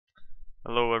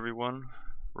Hello everyone,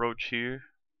 Roach here,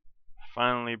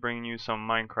 finally bringing you some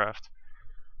Minecraft.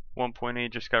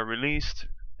 1.8 just got released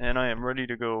and I am ready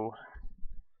to go.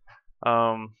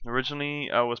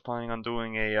 Originally I was planning on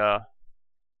doing a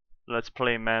Let's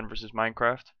Play Man vs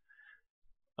Minecraft.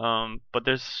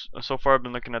 But so far I've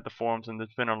been looking at the forums and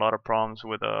there's been a lot of problems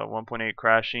with 1.8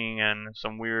 crashing and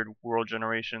some weird world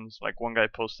generations. Like one guy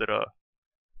posted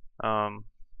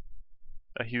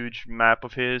a huge map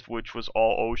of his which was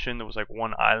all ocean. There was like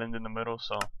one island in the middle,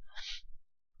 so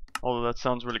although that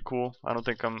sounds really cool, I don't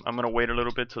think I'm gonna wait a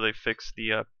little bit till they fix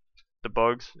the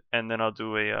bugs, and then I'll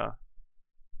do a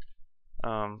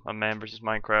Man vs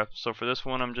Minecraft. So for this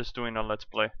one, I'm just doing a Let's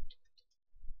Play,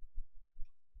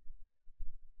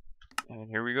 and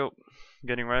here we go,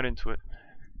 getting right into it.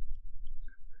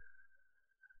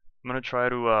 I'm gonna try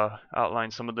to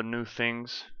outline some of the new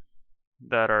things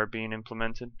that are being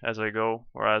implemented as I go,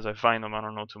 or as I find them. I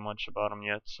don't know too much about them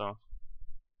yet, so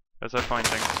as I find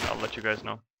things, I'll let you guys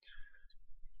know.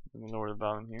 Let me lower the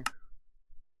volume here.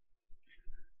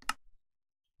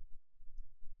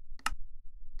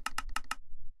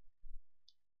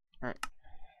 Alright.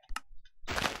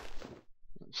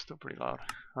 It's still pretty loud.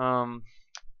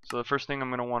 So the first thing I'm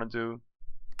going to want to do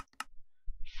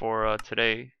for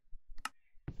today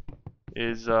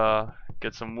is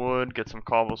get some wood, get some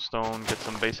cobblestone, get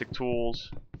some basic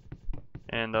tools,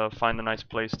 and find a nice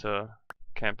place to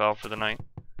camp out for the night.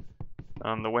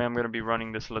 The way I'm going to be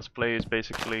running this Let's Play is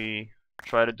basically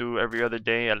try to do every other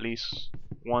day at least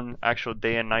one actual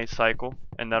day and night cycle,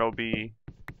 and that'll be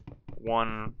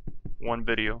one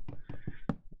video.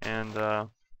 And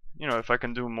you know, if I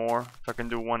can do more, if I can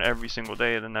do one every single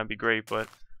day, then that'd be great. But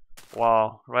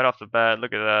wow, right off the bat,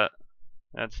 look at that.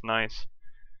 That's nice.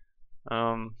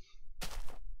 I'm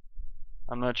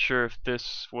not sure if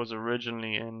this was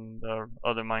originally in the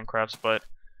other Minecrafts, but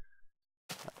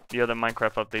the other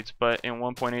Minecraft updates, but in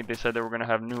 1.8 they said they were going to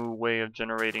have new way of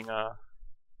generating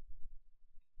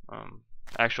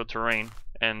actual terrain,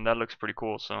 and that looks pretty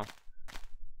cool, so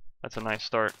that's a nice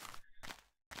start.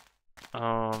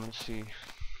 Let's see.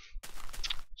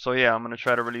 So yeah, I'm going to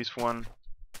try to release one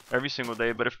every single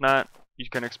day, but if not, you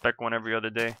can expect one every other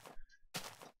day.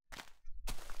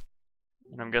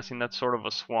 And I'm guessing that's sort of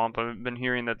a swamp. I've been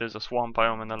hearing that there's a swamp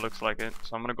biome and that looks like it,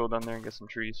 so I'm gonna go down there and get some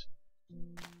trees.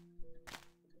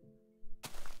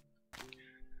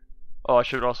 Oh, I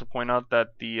should also point out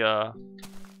that the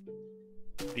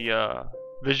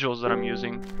visuals that I'm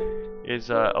using is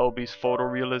LB's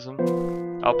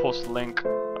photorealism. I'll post a link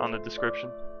on the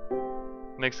description.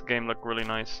 Makes the game look really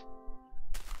nice.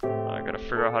 I gotta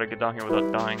figure out how to get down here without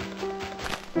dying.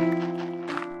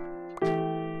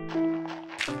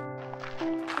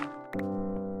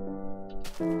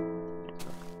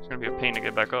 It's gonna be a pain to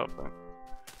get back up, but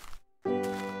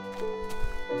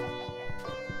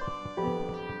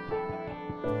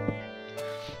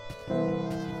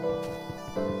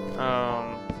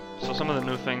so some of the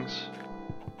new things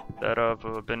that have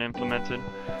been implemented.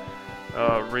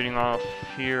 Reading off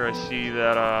here, I see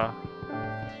that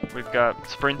we've got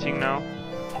sprinting now.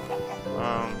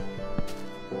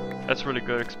 That's really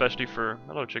good, especially for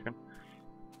hello chicken.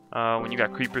 When you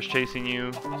got creepers chasing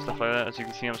you, stuff like that. As you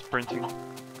can see, I'm sprinting.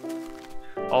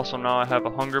 Also, now I have a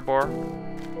hunger bar,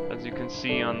 as you can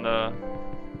see on the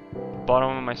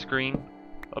bottom of my screen,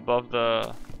 above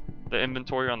the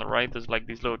inventory on the right. There's like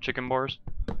these little chicken bars.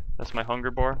 That's my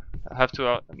hunger bar. I have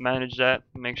to manage that,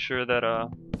 make sure that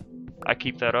I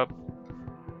keep that up.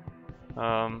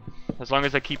 As long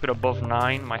as I keep it above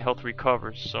 9, my health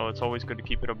recovers, so it's always good to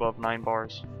keep it above 9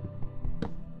 bars.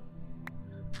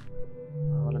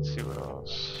 Let's see what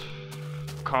else.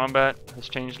 Combat has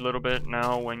changed a little bit.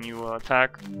 Now when you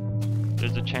attack,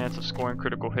 there's a chance of scoring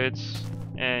critical hits,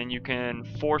 and you can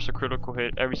force a critical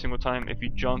hit every single time if you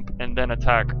jump and then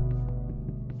attack.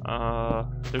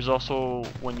 There's also,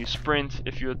 when you sprint,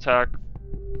 if you attack,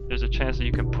 there's a chance that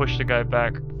you can push the guy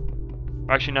back.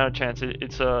 Actually, not a chance,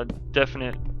 it's a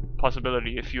definite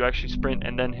possibility if you actually sprint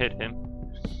and then hit him.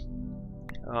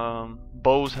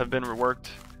 Bows have been reworked.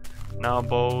 Now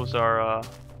bows are,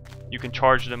 you can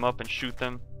charge them up and shoot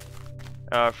them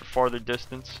for farther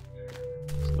distance.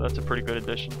 So that's a pretty good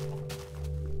addition.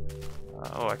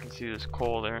 Oh, I can see there's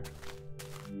coal there.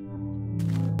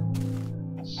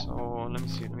 So let me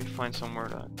see, let me find somewhere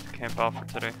to camp out for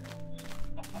today.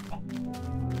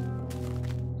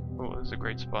 Oh, this is a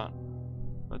great spot.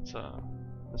 Let's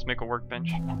make a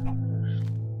workbench.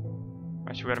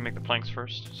 Actually, we gotta make the planks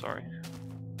first. Sorry.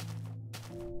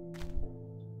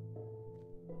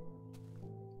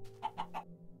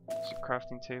 It's a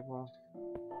crafting table.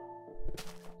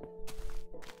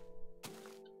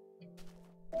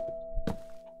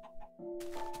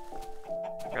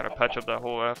 Gotta patch up that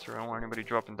hole after. I don't want anybody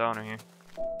dropping down in here.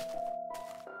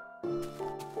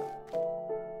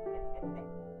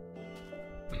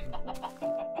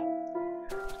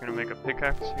 Just gonna make a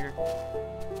pickaxe here.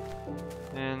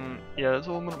 And yeah, that's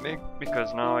all I'm gonna make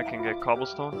because now I can get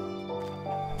cobblestone.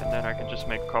 And then I can just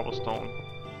make cobblestone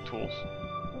tools.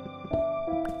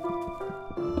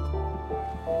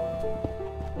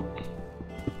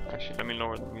 Actually, let me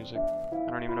lower the music. I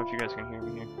don't even know if you guys can hear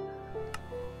me here.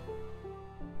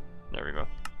 There we go.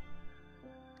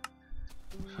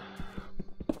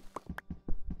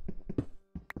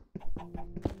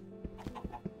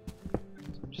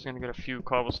 So I'm just gonna get a few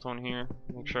cobblestone here.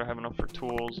 Make sure I have enough for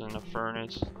tools and a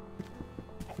furnace.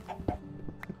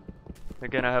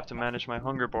 Again, I have to manage my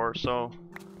hunger bar, so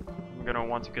I'm gonna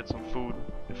want to get some food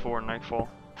before nightfall.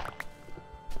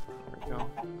 There we go.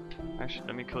 Actually,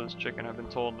 let me kill this chicken. I've been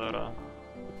told that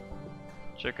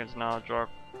chickens now drop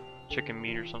chicken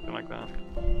meat or something like that.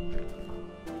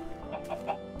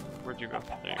 Where'd you go?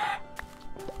 There you go.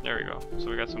 There we go. So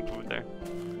we got some food there.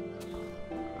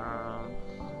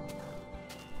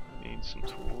 Need some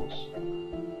tools.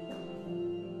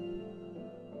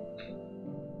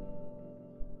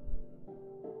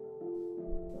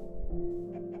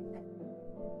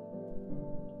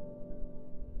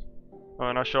 Oh,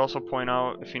 and I should also point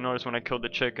out, if you notice when I killed the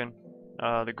chicken,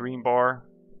 the green bar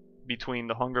between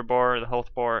the hunger bar, the health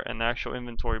bar, and the actual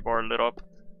inventory bar lit up.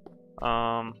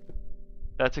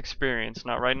 That's experience.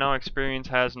 Now, right now, experience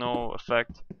has no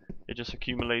effect. It just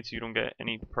accumulates. You don't get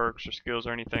any perks or skills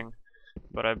or anything.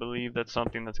 But I believe that's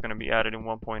something that's going to be added in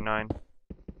 1.9.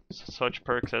 Such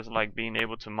perks as like being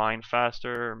able to mine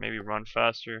faster or maybe run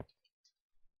faster.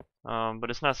 But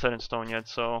it's not set in stone yet,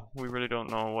 so we really don't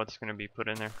know what's going to be put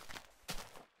in there.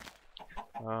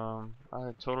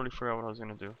 I totally forgot what I was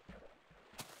gonna do.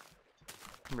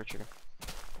 Come here, chicken.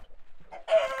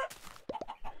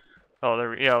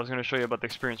 Oh, yeah, I was gonna show you about the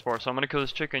experience bar. So I'm gonna kill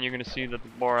this chicken. You're gonna see that the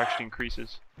bar actually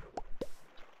increases.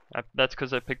 That's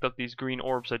because I picked up these green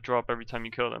orbs that drop every time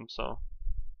you kill them. So.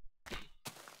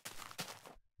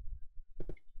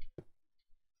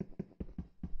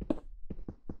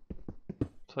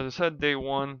 So as I said, day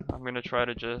one, I'm gonna try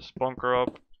to just bunker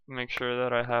up, make sure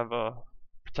that I have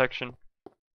protection.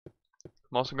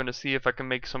 I'm also going to see if I can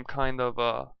make some kind of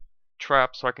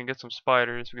trap so I can get some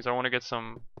spiders because I want to get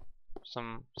some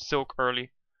silk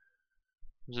early.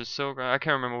 Is it silk? I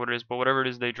can't remember what it is, but whatever it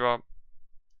is they drop,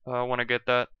 I want to get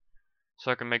that so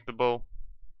I can make the bow.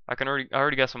 I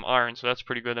already got some iron, so that's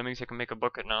pretty good. That means I can make a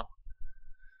bucket now.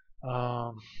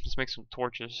 Let's make some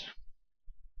torches.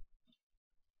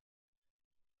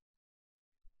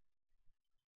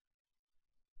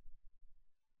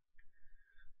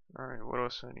 Alright, what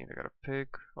else do I need? I got a pick.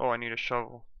 Oh, I need a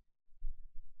shovel.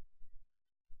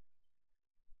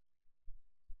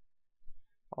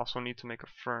 Also need to make a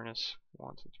furnace.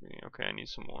 1, 2, 3. Okay, I need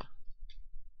some more.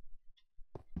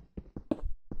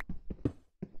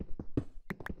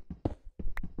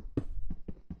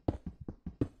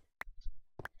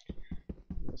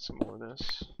 Get some more of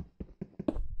this.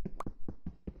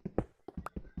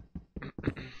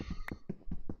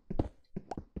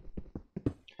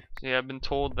 So yeah, I've been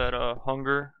told that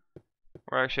hunger,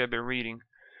 or actually I've been reading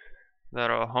that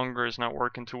hunger is not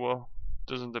working too well.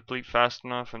 Doesn't deplete fast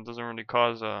enough and doesn't really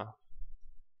cause a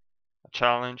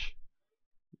challenge.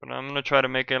 But I'm gonna try to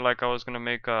make it like I was gonna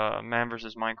make Man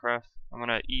vs Minecraft. I'm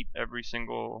gonna eat every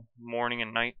single morning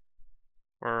and night,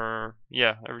 or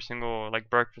yeah, every single like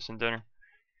breakfast and dinner.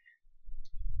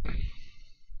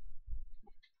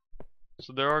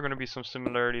 So there are gonna be some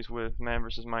similarities with Man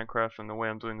vs Minecraft and the way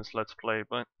I'm doing this Let's Play,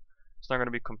 but it's not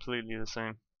gonna be completely the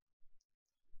same.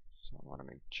 So I want to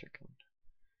make chicken.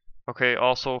 Okay,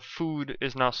 also food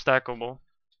is now stackable,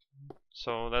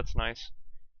 so that's nice.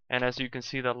 And as you can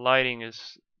see, the lighting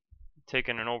is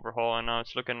taking an overhaul, and now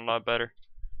it's looking a lot better.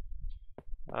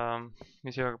 Let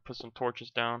me see if I can put some torches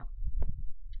down.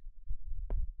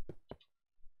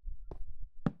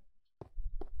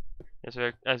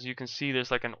 As you can see,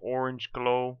 there's like an orange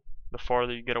glow the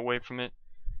farther you get away from it.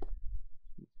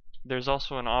 There's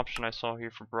also an option I saw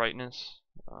here for brightness.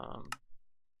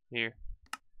 Here.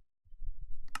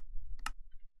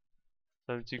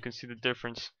 So as you can see the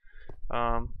difference.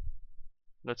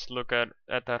 Let's look at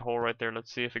that hole right there.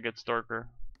 Let's see if it gets darker,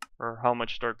 or how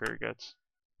much darker it gets.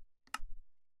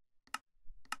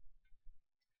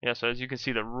 Yeah, so as you can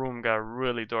see, the room got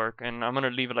really dark, and I'm gonna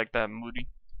leave it like that, moody.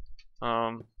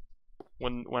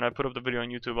 When I put up the video on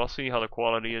YouTube, I'll see how the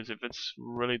quality is. If it's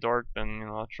really dark, then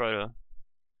I'll try to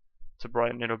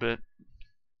brighten it a bit.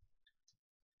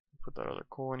 Put that other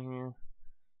coal in here.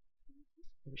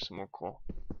 There's some more coal.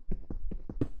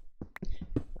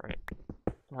 Alright.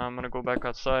 I'm gonna go back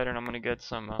outside and I'm gonna get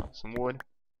some wood,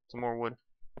 some more wood.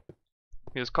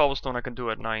 Because cobblestone I can do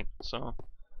at night, so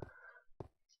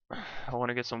I want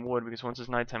to get some wood because once it's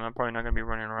nighttime, I'm probably not gonna be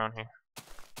running around here.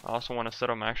 I also want to set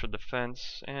up my actual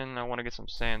defense, and I want to get some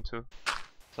sand too,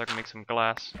 so I can make some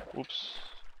glass. Oops,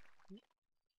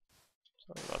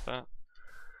 sorry about that.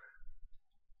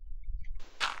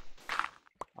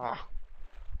 Ah.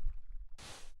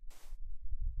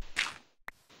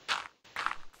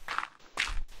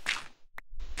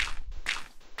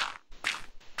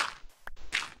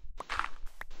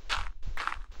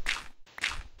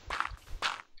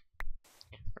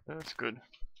 That's good.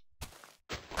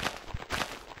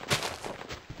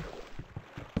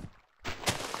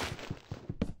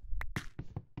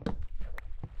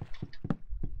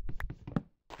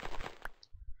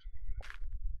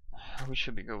 We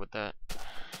should be good with that.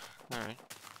 Alright.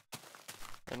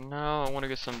 And now I want to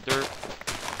get some dirt.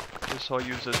 This I'll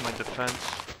use as my defense.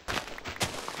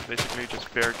 Basically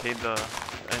just barricade the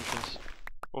entrance.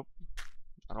 Oh,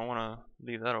 I don't want to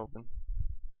leave that open.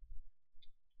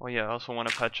 Oh yeah, I also want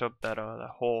to patch up that that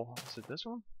hole. Is it this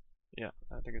one? Yeah,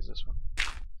 I think it's this one.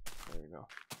 There you go.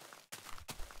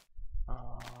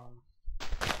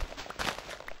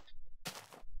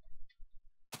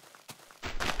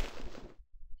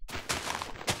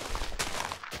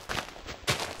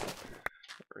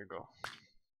 There we go.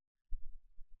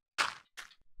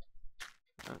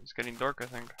 It's getting dark, I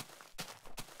think.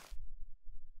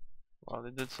 Wow, they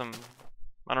did some.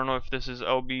 I don't know if this is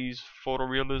LB's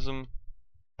photorealism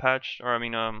patch, or I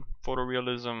mean,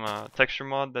 photorealism texture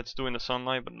mod that's doing the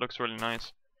sunlight, but it looks really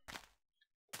nice.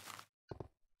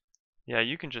 Yeah,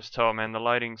 you can just tell, man. The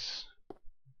lighting's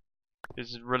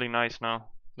is really nice now.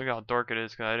 Look how dark it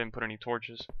is, 'cause I didn't put any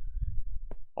torches.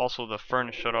 Also, the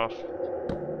furnace shut off.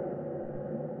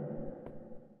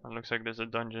 It looks like there's a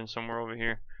dungeon somewhere over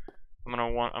here. I'm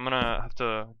gonna have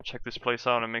to check this place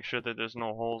out and make sure that there's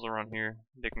no holes around here.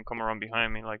 They can come around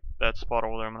behind me, like that spot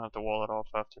over there. I'm gonna have to wall it off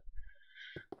after.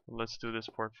 Let's do this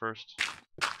part first.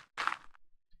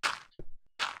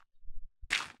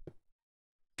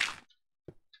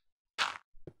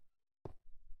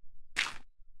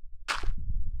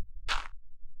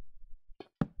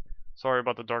 Sorry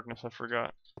about the darkness, I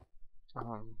forgot.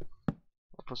 I'll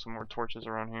put some more torches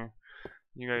around here.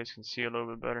 You guys can see a little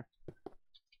bit better.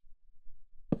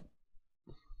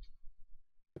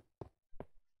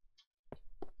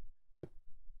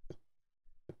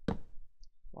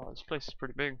 Wow, this place is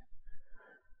pretty big.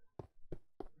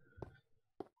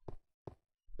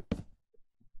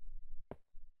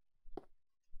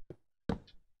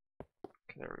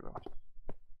 Okay, there we go.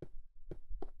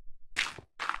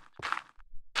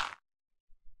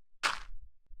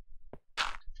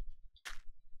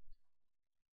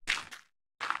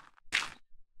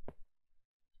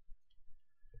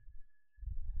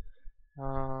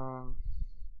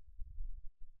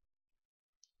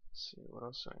 Let's see, what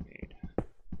else do I need?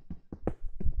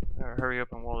 Hurry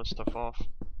up and wall this stuff off.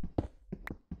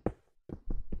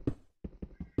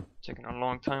 Taking a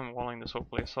long time walling this whole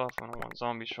place off. I don't want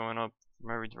zombies showing up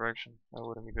from every direction. That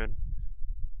wouldn't be good.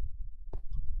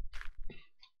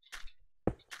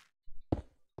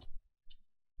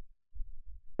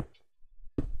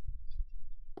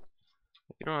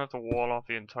 You don't have to wall off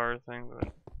the entire thing,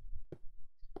 but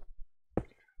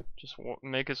just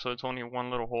make it so it's only one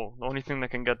little hole. The only thing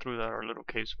that can get through that are little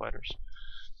cave spiders.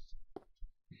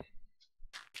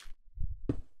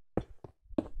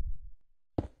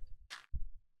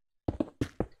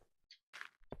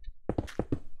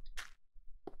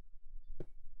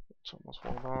 It's almost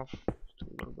walled off. Let's do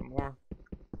a little bit more.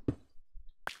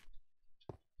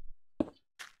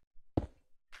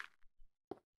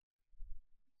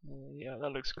 Yeah,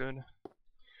 that looks good.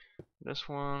 This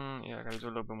one, yeah, I gotta do a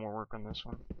little bit more work on this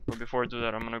one. But before I do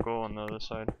that, I'm gonna go on the other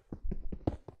side.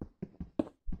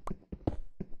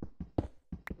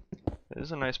 It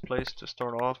is a nice place to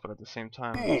start off, but at the same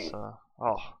time, it's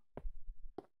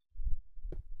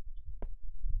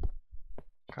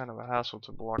kind of a hassle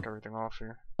to block everything off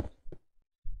here.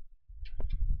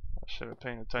 I should have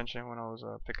paid attention when I was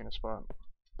picking a spot.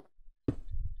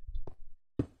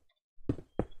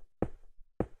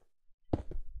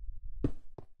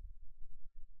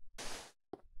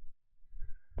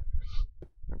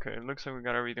 Okay, it looks like we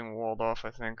got everything walled off, I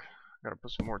think. Gotta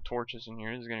put some more torches in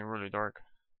here. It's getting really dark.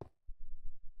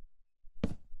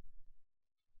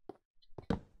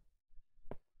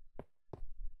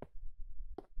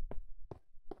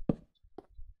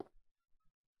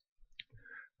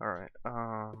 Alright,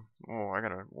 oh, I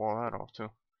gotta wall that off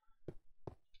too.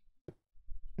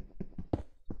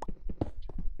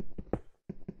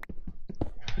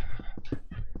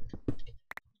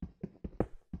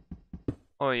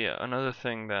 Oh yeah, another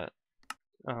thing that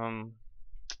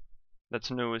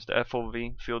that's new is the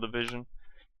FOV, field of vision.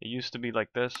 It used to be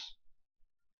like this,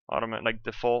 automatic, like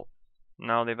default.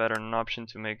 Now they've added an option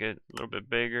to make it a little bit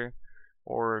bigger,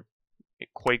 or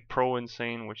Quake Pro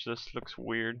Insane, which this looks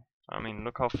weird. I mean,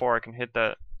 look how far I can hit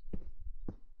that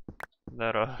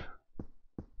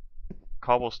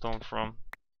cobblestone from.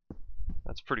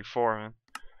 That's pretty far, man.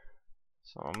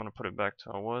 So I'm gonna put it back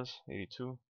to how it was,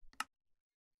 82.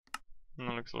 And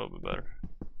that looks a little bit better.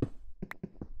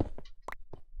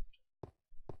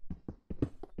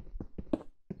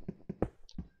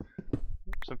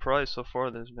 Surprised so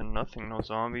far there's been nothing, no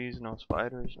zombies, no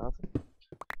spiders, nothing.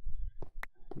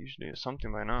 Usually it's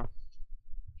something by now.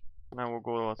 Now we'll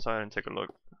go outside and take a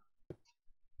look.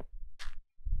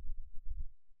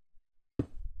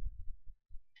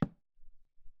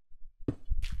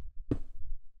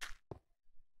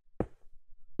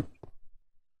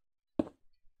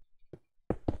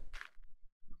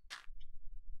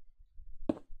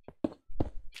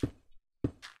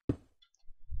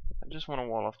 I just want to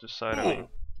wall off this side. I mean,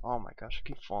 oh my gosh, I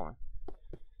keep falling.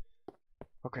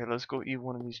 Okay, let's go eat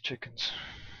one of these chickens.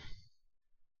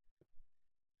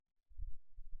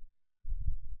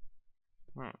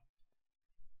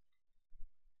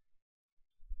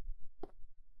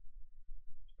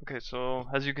 Okay, so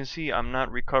as you can see, I'm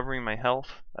not recovering my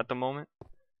health at the moment,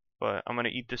 but I'm gonna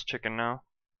eat this chicken now.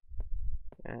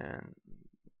 And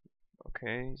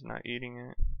okay, he's not eating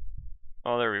it.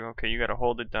 Oh, there we go. Okay, you gotta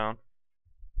hold it down.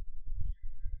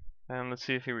 And let's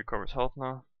see if he recovers health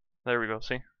now. There we go.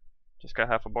 See, just got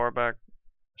half a bar back.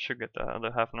 Should get the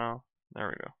other half now. There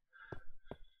we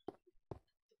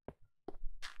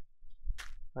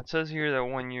go. It says here that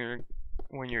when you're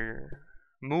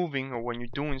moving or when you're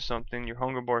doing something, your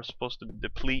hunger bar is supposed to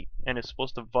deplete and it's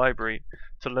supposed to vibrate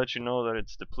to let you know that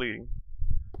it's depleting.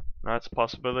 Now it's a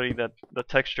possibility that the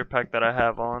texture pack that I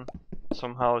have on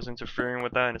somehow is interfering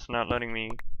with that and it's not letting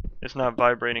me, it's not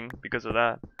vibrating because of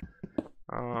that.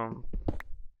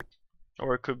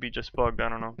 Or it could be just bugged, I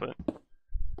don't know, but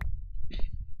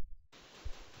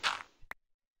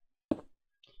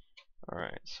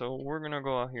alright, so we're gonna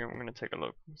go out here and we're gonna take a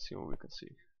look and see what we can see.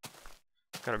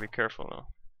 Gotta be careful though.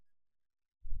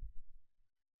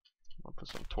 I'll put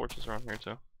some torches around here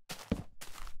too.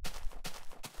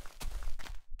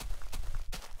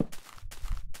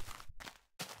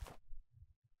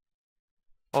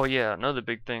 Oh yeah, another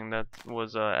big thing that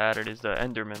was added is the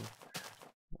Enderman.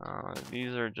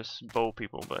 These are just bow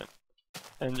people, but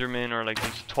Endermen are like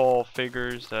these tall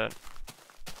figures that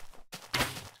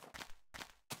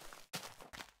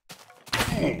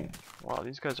wow,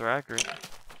 these guys are accurate.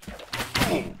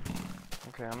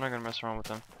 Okay, I'm not gonna mess around with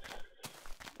them.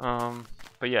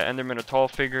 But yeah, Endermen are tall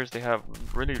figures. They have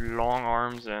really long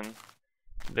arms, and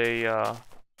they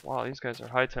wow, these guys are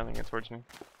hightailing it towards me.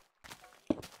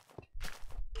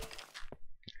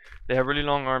 They have really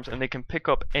long arms, and they can pick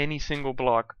up any single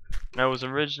block. Now, it was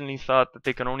originally thought that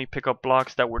they can only pick up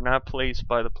blocks that were not placed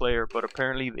by the player, but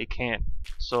apparently they can.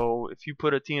 So if you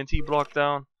put a TNT block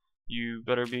down, you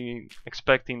better be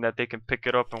expecting that they can pick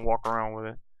it up and walk around with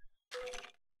it.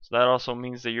 So that also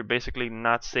means that you're basically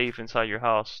not safe inside your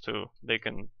house too. They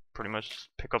can pretty much just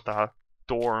pick up the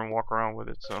door and walk around with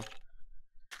it. So sounds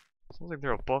like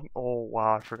they're above. Oh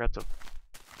wow, I forgot to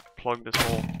plug this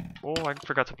hole. Oh, I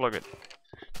forgot to plug it.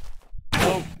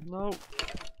 Oh no.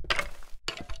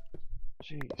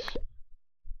 Jeez.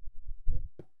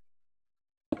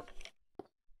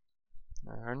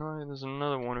 I know there's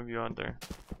another one of you out there.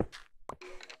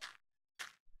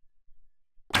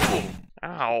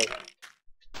 Ow.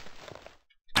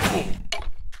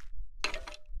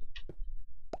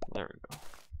 There we go.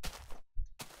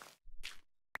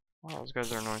 Wow, those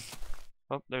guys are annoying.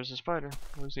 Oh, there's a spider.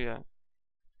 Where's he at?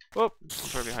 Oh,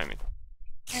 he's right behind me.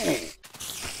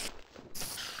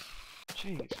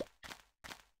 Jeez.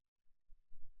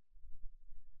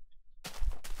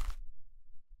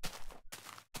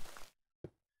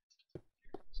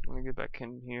 So let me get back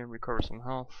in here and recover some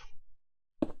health.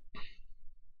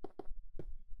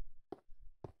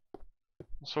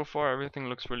 So far, everything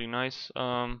looks really nice.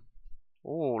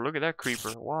 Oh, look at that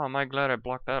creeper. Wow, am I glad I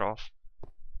blocked that off.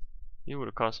 He would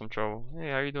have caused some trouble.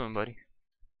 Hey, how you doing, buddy?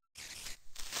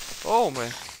 Oh,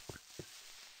 man.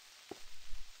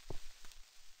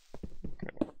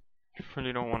 Okay.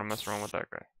 Really don't want to mess around with that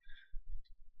guy.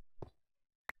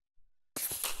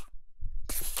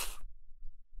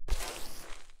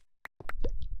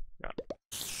 Got it.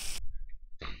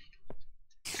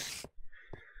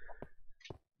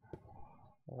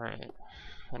 Alright.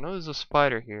 I know there's a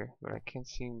spider here, but I can't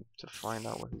seem to find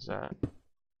out where he's at.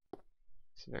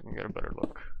 See if I can get a better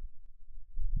look.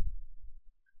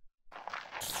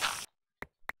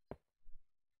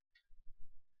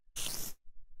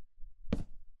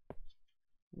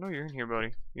 No, you're in here,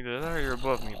 buddy. Either that or you're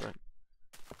above me, but...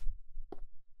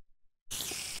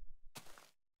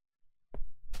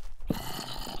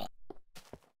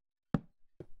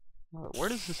 Where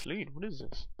does this lead? What is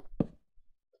this?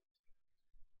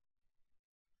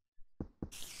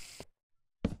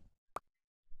 I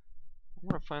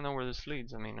want to find out where this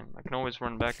leads. I mean, I can always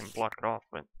run back and block it off,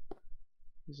 but...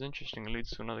 This is interesting. It leads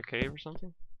to another cave or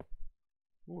something?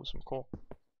 Ooh, some coal.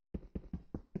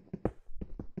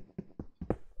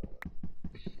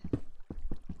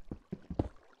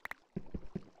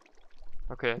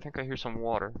 Okay, I think I hear some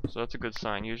water, so that's a good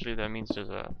sign. Usually that means there's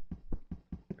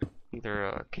either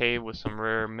a cave with some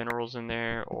rare minerals in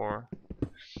there, or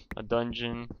a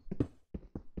dungeon,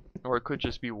 or it could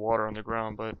just be water on the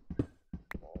ground, but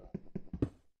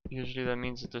usually that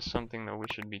means that there's something that we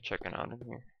should be checking out in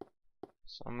here.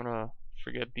 So I'm gonna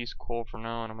forget these coal for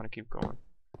now, and I'm gonna keep going.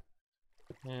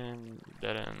 And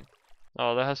dead end.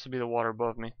 Oh, that has to be the water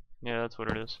above me. Yeah, that's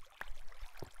what it is.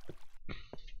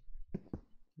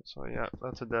 So yeah,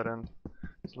 that's a dead end.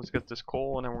 So let's get this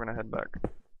coal, and then we're gonna head back.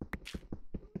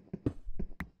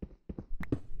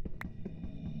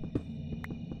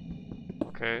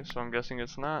 Okay, so I'm guessing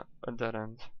it's not a dead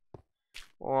end.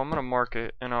 Well, I'm gonna mark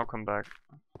it, and I'll come back.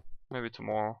 Maybe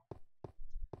tomorrow.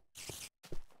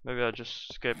 Maybe I'll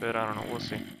just skip it, I don't know, we'll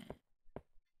see.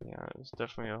 Yeah, there's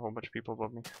definitely a whole bunch of people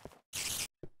above me.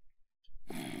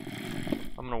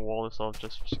 I'm gonna wall this off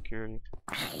just for security.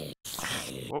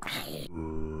 Whoop.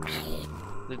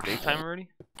 Is it daytime already?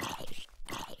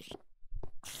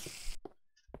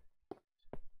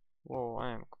 Whoa,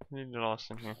 I am completely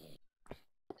lost in here.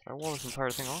 Did I wall this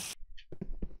entire thing off?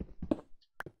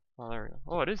 Oh, there we go.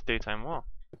 Oh, it is daytime, wow.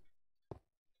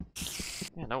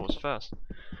 Man, that was fast.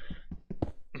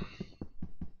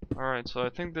 Alright, so I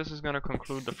think this is gonna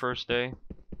conclude the first day.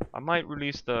 I might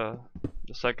release the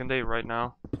second day right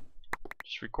now.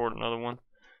 Just record another one.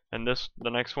 And the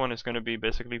next one is gonna be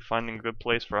basically finding a good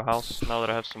place for a house now that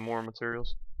I have some more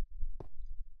materials.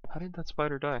 How did that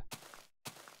spider die?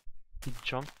 He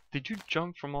jumped? Did you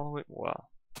jump from all the way? Wow,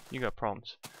 you got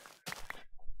problems.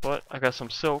 But I got some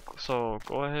silk, so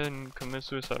go ahead and commit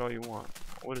suicide all you want.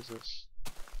 What is this?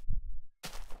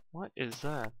 What is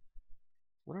that?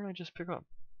 What did I just pick up?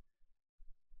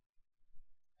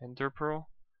 Ender pearl?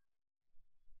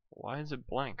 Why is it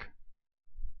blank?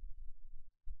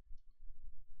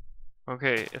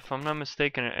 Okay, if I'm not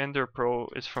mistaken, an ender pearl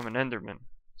is from an enderman.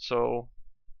 So,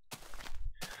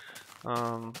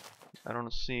 I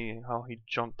don't see how he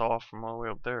jumped off from all the way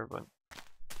up there, but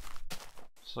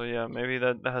so yeah, maybe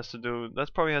that has to do.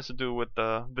 That probably has to do with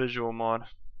the visual mod.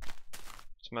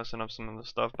 It's messing up some of the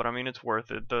stuff, but I mean it's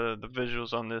worth it. The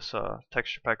visuals on this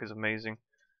texture pack is amazing.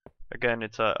 Again,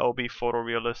 it's LB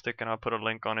photorealistic, and I'll put a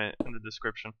link on it in the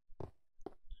description.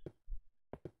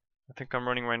 I think I'm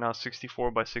running right now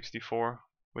 64 by 64,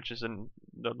 which is in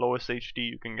the lowest HD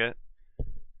you can get.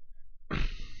 I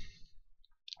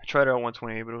tried it at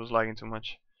 128, but it was lagging too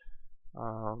much.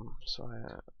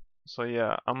 So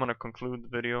yeah, I'm gonna conclude the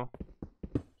video.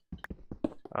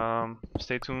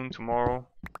 Stay tuned tomorrow,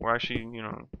 or actually, you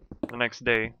know, the next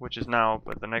day, which is now.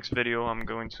 But the next video, I'm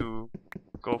going to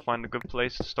go find a good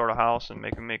place to start a house and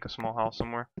make a small house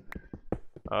somewhere.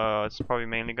 It's probably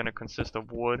mainly gonna consist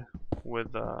of wood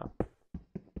with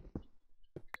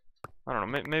I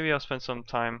don't know, maybe I'll spend some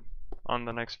time on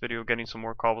the next video getting some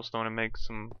more cobblestone and make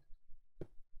some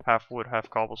half wood, half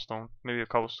cobblestone. Maybe a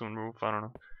cobblestone roof, I don't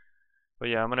know. But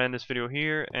yeah, I'm gonna end this video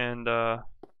here, and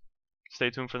stay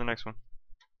tuned for the next one.